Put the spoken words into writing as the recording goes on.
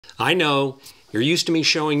I know you're used to me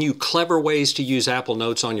showing you clever ways to use Apple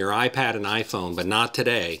Notes on your iPad and iPhone, but not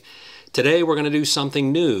today. Today we're going to do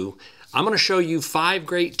something new. I'm going to show you 5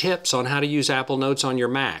 great tips on how to use Apple Notes on your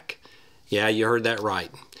Mac. Yeah, you heard that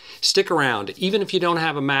right. Stick around. Even if you don't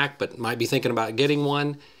have a Mac but might be thinking about getting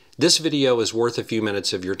one, this video is worth a few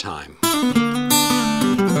minutes of your time.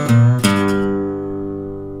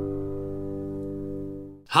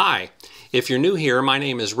 Hi. If you're new here, my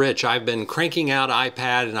name is Rich. I've been cranking out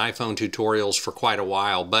iPad and iPhone tutorials for quite a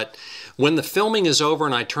while, but when the filming is over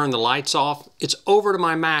and I turn the lights off, it's over to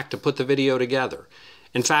my Mac to put the video together.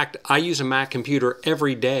 In fact, I use a Mac computer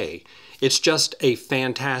every day. It's just a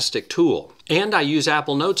fantastic tool. And I use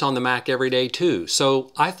Apple Notes on the Mac every day too.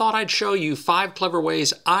 So I thought I'd show you 5 clever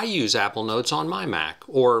ways I use Apple Notes on my Mac,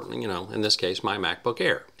 or, in this case, my MacBook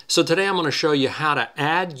Air. So today I'm going to show you how to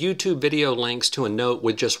add YouTube video links to a note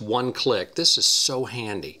with just one click. This is so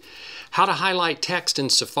handy. How to highlight text in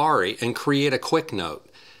Safari and create a quick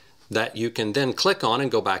note that you can then click on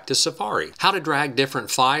and go back to Safari. How to drag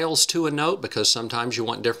different files to a note, because sometimes you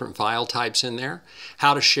want different file types in there.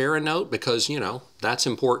 How to share a note, because, that's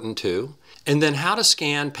important too. And then how to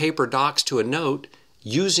scan paper docs to a note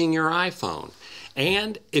using your iPhone.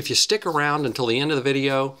 And if you stick around until the end of the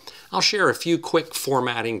video, I'll share a few quick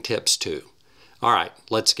formatting tips too. All right,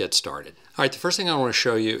 let's get started. All right, the first thing I want to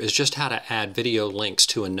show you is just how to add video links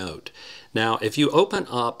to a note. Now, if you open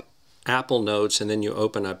up Apple Notes and then you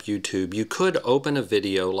open up YouTube, you could open a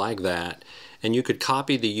video like that and you could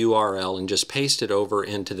copy the URL and just paste it over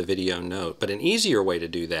into the video note. But an easier way to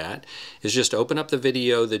do that is just open up the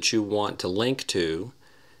video that you want to link to,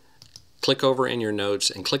 click over in your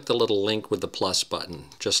notes and click the little link with the plus button,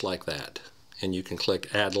 just like that. And you can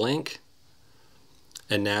click Add Link,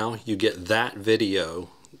 and now you get that video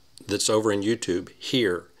that's over in YouTube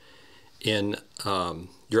here in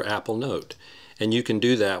your Apple Note. And you can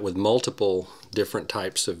do that with multiple different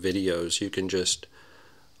types of videos. You can just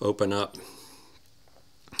open up,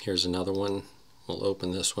 here's another one, we'll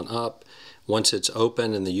open this one up. Once it's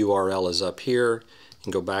open and the URL is up here, you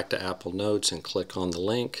can go back to Apple Notes and click on the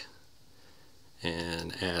link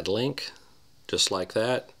and Add Link, just like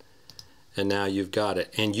that. And now you've got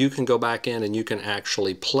it. And you can go back in and you can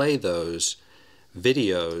actually play those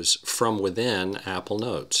videos from within Apple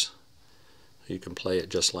Notes. You can play it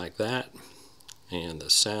just like that, and the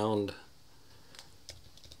sound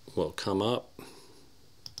will come up.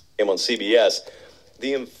 On CBS,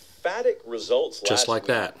 the emphatic results just like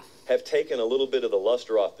that have taken a little bit of the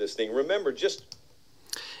luster off this thing. Remember,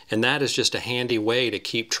 and that is just a handy way to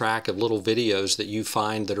keep track of little videos that you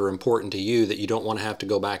find that are important to you that you don't want to have to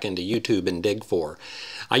go back into YouTube and dig for.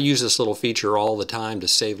 I use this little feature all the time to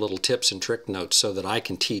save little tips and trick notes so that I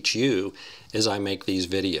can teach you as I make these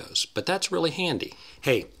videos. But that's really handy.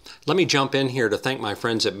 Hey, let me jump in here to thank my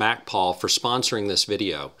friends at MacPaul for sponsoring this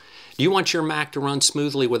video. Do you want your Mac to run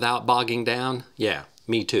smoothly without bogging down? Yeah,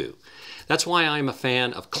 me too. That's why I'm a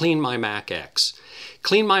fan of CleanMyMac X.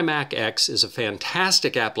 CleanMyMac X is a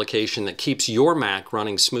fantastic application that keeps your Mac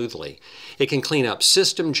running smoothly. It can clean up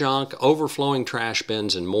system junk, overflowing trash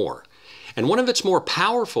bins, and more. And one of its more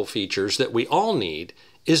powerful features that we all need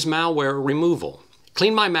is malware removal.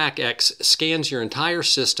 CleanMyMac X scans your entire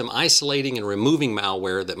system, isolating and removing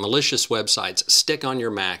malware that malicious websites stick on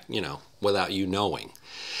your Mac, without you knowing.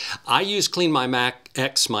 I use CleanMyMac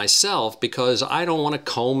X myself because I don't want to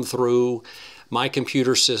comb through my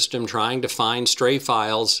computer system trying to find stray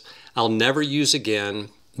files I'll never use again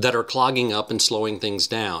that are clogging up and slowing things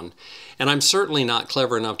down. And I'm certainly not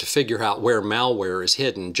clever enough to figure out where malware is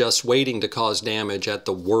hidden, just waiting to cause damage at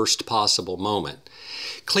the worst possible moment.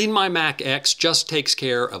 CleanMyMac X just takes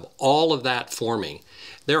care of all of that for me.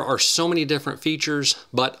 There are so many different features,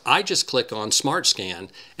 but I just click on Smart Scan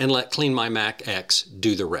and let CleanMyMac X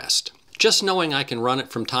do the rest. Just knowing I can run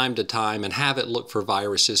it from time to time and have it look for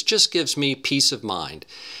viruses just gives me peace of mind.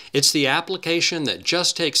 It's the application that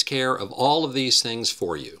just takes care of all of these things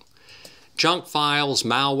for you. Junk files,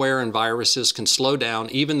 malware, and viruses can slow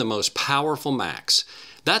down even the most powerful Macs.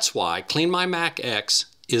 That's why CleanMyMac X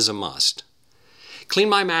is a must.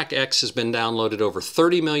 CleanMyMac X has been downloaded over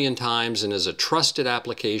 30 million times and is a trusted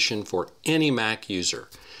application for any Mac user.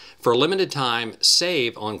 For a limited time,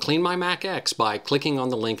 save on CleanMyMac X by clicking on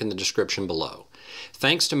the link in the description below.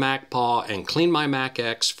 Thanks to MacPaul and CleanMyMac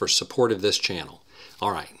X for support of this channel.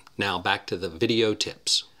 All right, now back to the video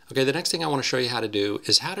tips. Okay, the next thing I want to show you how to do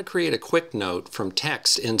is how to create a quick note from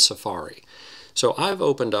text in Safari. So I've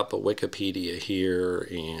opened up a Wikipedia here,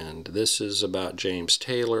 and this is about James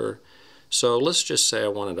Taylor. So let's just say I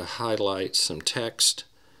wanted to highlight some text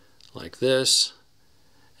like this.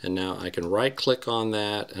 And now I can right click on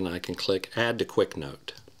that and I can click Add to Quick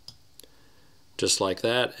Note. just like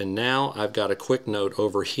that. And now I've got a quick note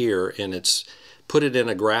over here, and it's put it in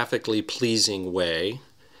a graphically pleasing way.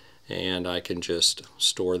 And I can just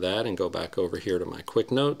store that and go back over here to my quick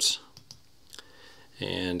notes.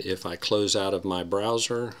 And if I close out of my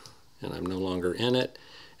browser and I'm no longer in it,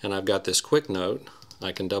 and I've got this quick note,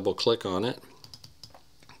 I can double click on it,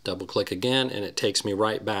 double click again, and it takes me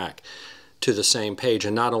right back to the same page.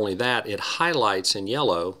 And not only that, it highlights in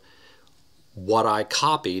yellow what I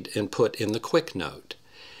copied and put in the quick note.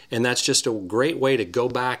 And that's just a great way to go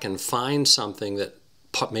back and find something that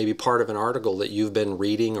maybe part of an article that you've been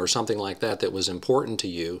reading or something like that that was important to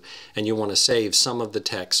you, and you want to save some of the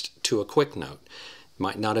text to a quick note. You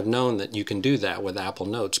might not have known that you can do that with Apple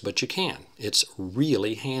Notes, but you can. It's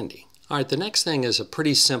really handy. All right, the next thing is a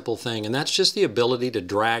pretty simple thing, and that's just the ability to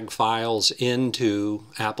drag files into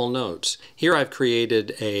Apple Notes. Here I've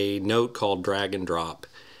created a note called Drag and Drop,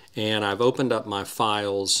 and I've opened up my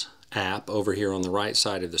Files app over here on the right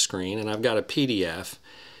side of the screen, and I've got a PDF,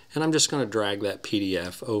 and I'm just going to drag that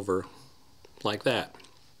PDF over like that.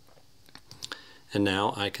 And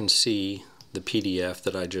now I can see the PDF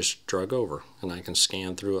that I just drug over, and I can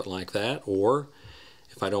scan through it like that, or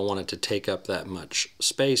if I don't want it to take up that much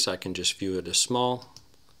space, I can just view it as small,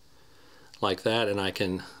 like that, and I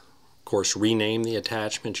can, of course, rename the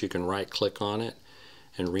attachment. You can right-click on it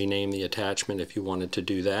and rename the attachment if you wanted to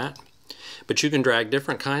do that. But you can drag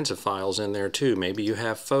different kinds of files in there too. Maybe you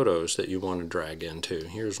have photos that you want to drag into.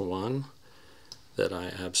 Here's one that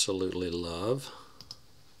I absolutely love.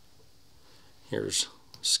 Here's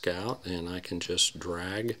Scout, and I can just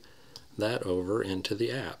drag that over into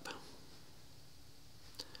the app.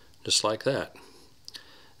 Just like that.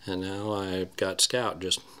 And now I've got Scout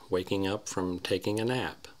just waking up from taking a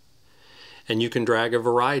nap. And you can drag a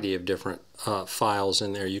variety of different files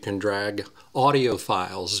in there. You can drag audio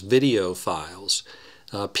files, video files,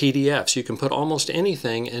 PDFs. You can put almost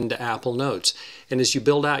anything into Apple Notes. And as you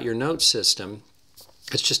build out your note system,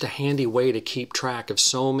 it's just a handy way to keep track of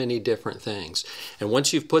so many different things. And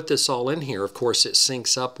once you've put this all in here, of course, it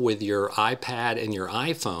syncs up with your iPad and your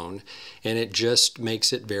iPhone, and it just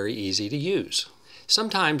makes it very easy to use.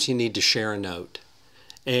 Sometimes you need to share a note,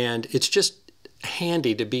 and it's just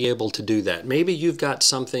handy to be able to do that. Maybe you've got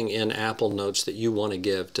something in Apple Notes that you want to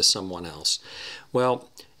give to someone else. Well,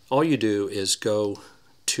 all you do is go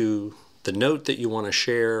to the note that you want to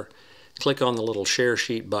share, click on the little share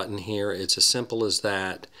sheet button here. It's as simple as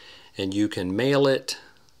that, and you can mail it,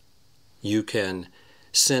 you can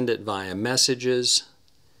send it via messages,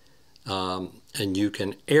 and you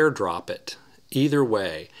can airdrop it. Either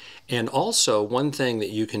way. And also, one thing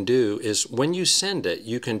that you can do is when you send it,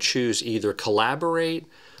 you can choose either collaborate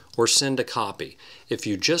or send a copy. If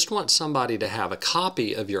you just want somebody to have a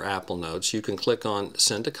copy of your Apple Notes, you can click on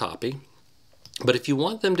send a copy. But if you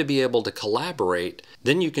want them to be able to collaborate,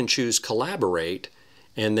 then you can choose collaborate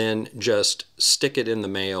and then just stick it in the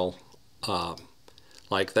mail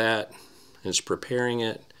like that. It's preparing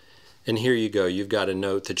it. And here you go, you've got a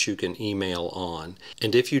note that you can email on.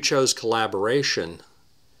 And if you chose collaboration,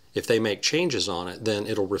 if they make changes on it, then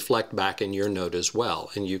it'll reflect back in your note as well,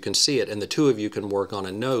 and you can see it, and the two of you can work on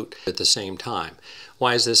a note at the same time.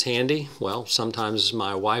 Why is this handy? Well, sometimes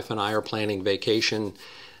my wife and I are planning vacation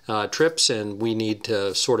trips, and we need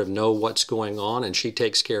to sort of know what's going on, and she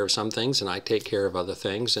takes care of some things and I take care of other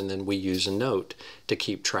things, and then we use a note to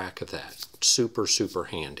keep track of that. Super, super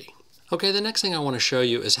handy. Okay, the next thing I want to show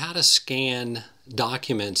you is how to scan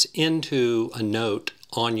documents into a note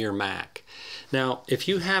on your Mac. Now, if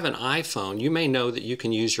you have an iPhone, you may know that you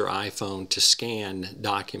can use your iPhone to scan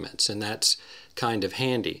documents, and that's kind of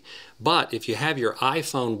handy. But if you have your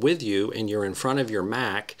iPhone with you and you're in front of your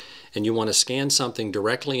Mac and you want to scan something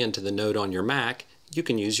directly into the note on your Mac, you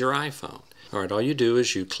can use your iPhone. All right, all you do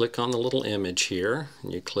is you click on the little image here,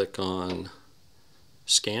 and you click on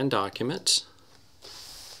Scan Documents.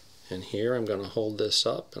 And here I'm going to hold this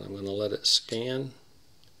up and I'm going to let it scan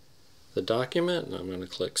the document, and I'm going to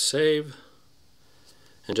click Save.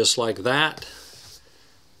 And just like that,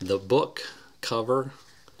 the book cover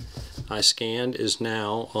I scanned is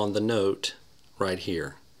now on the note right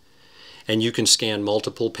here. And you can scan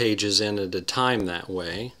multiple pages in at a time that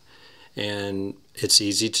way. And it's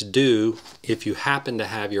easy to do if you happen to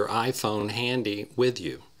have your iPhone handy with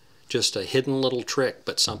you. Just a hidden little trick,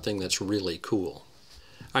 but something that's really cool.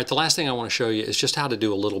 All right, the last thing I want to show you is just how to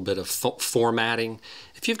do a little bit of formatting.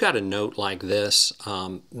 If you've got a note like this,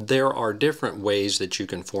 there are different ways that you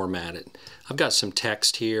can format it. I've got some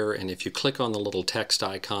text here, and if you click on the little text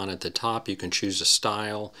icon at the top, you can choose a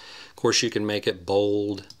style. Of course, you can make it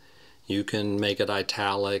bold, you can make it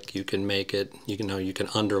italic, you can make it, you can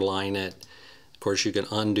underline it, course, you can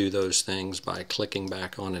undo those things by clicking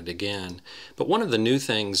back on it again. But one of the new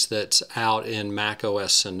things that's out in Mac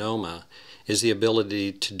OS Sonoma is the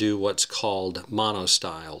ability to do what's called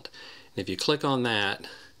mono-styled. If you click on that,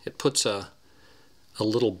 it puts a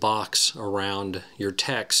little box around your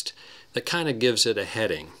text that kind of gives it a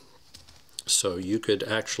heading. So you could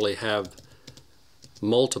actually have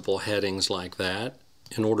multiple headings like that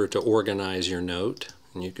in order to organize your note.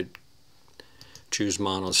 And you could choose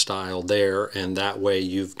mono-style there, and that way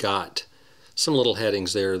you've got some little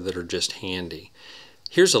headings there that are just handy.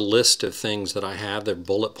 Here's a list of things that I have. They're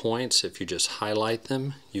bullet points. If you just highlight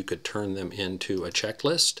them, you could turn them into a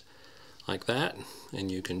checklist like that,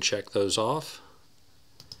 and you can check those off.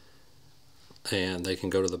 And they can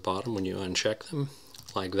go to the bottom when you uncheck them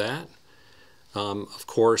like that. Of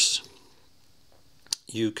course,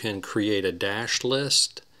 you can create a dashed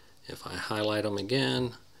list. If I highlight them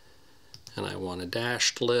again and I want a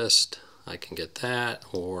dashed list, I can get that,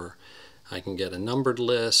 or I can get a numbered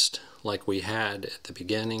list like we had at the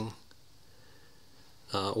beginning,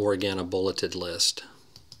 or again a bulleted list.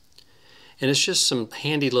 And it's just some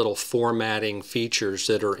handy little formatting features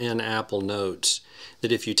that are in Apple Notes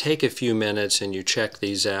that if you take a few minutes and you check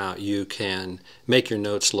these out, you can make your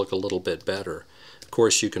notes look a little bit better. Of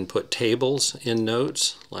course, you can put tables in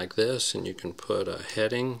notes like this, and you can put a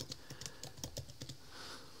heading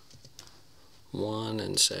 1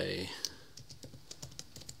 and say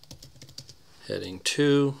heading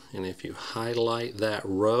 2, and if you highlight that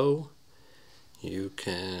row, you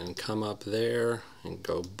can come up there and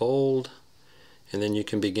go bold, and then you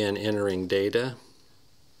can begin entering data.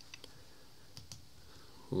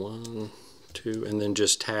 1, 2, and then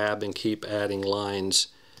just tab and keep adding lines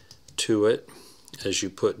to it as you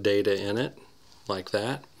put data in it like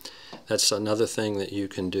that. That's another thing that you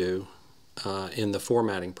can do in the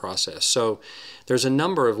formatting process. So there's a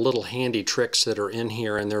number of little handy tricks that are in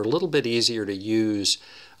here, and they're a little bit easier to use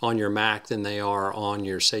on your Mac than they are on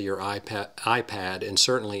your, say, your iPad, and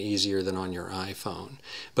certainly easier than on your iPhone.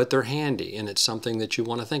 But they're handy, and it's something that you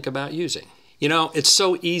want to think about using. You know, it's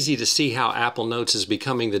so easy to see how Apple Notes is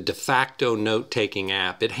becoming the de facto note-taking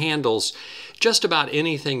app. It handles just about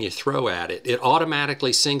anything you throw at it. It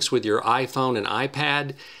automatically syncs with your iPhone and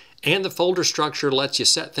iPad, and the folder structure lets you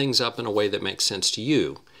set things up in a way that makes sense to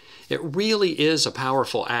you. It really is a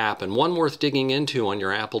powerful app, and one worth digging into on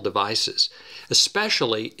your Apple devices,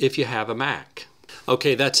 especially if you have a Mac.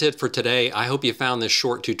 Okay, that's it for today. I hope you found this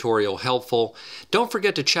short tutorial helpful. Don't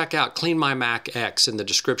forget to check out CleanMyMac X in the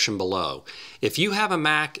description below. If you have a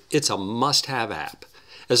Mac, it's a must-have app.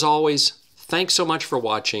 As always, thanks so much for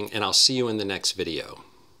watching, and I'll see you in the next video.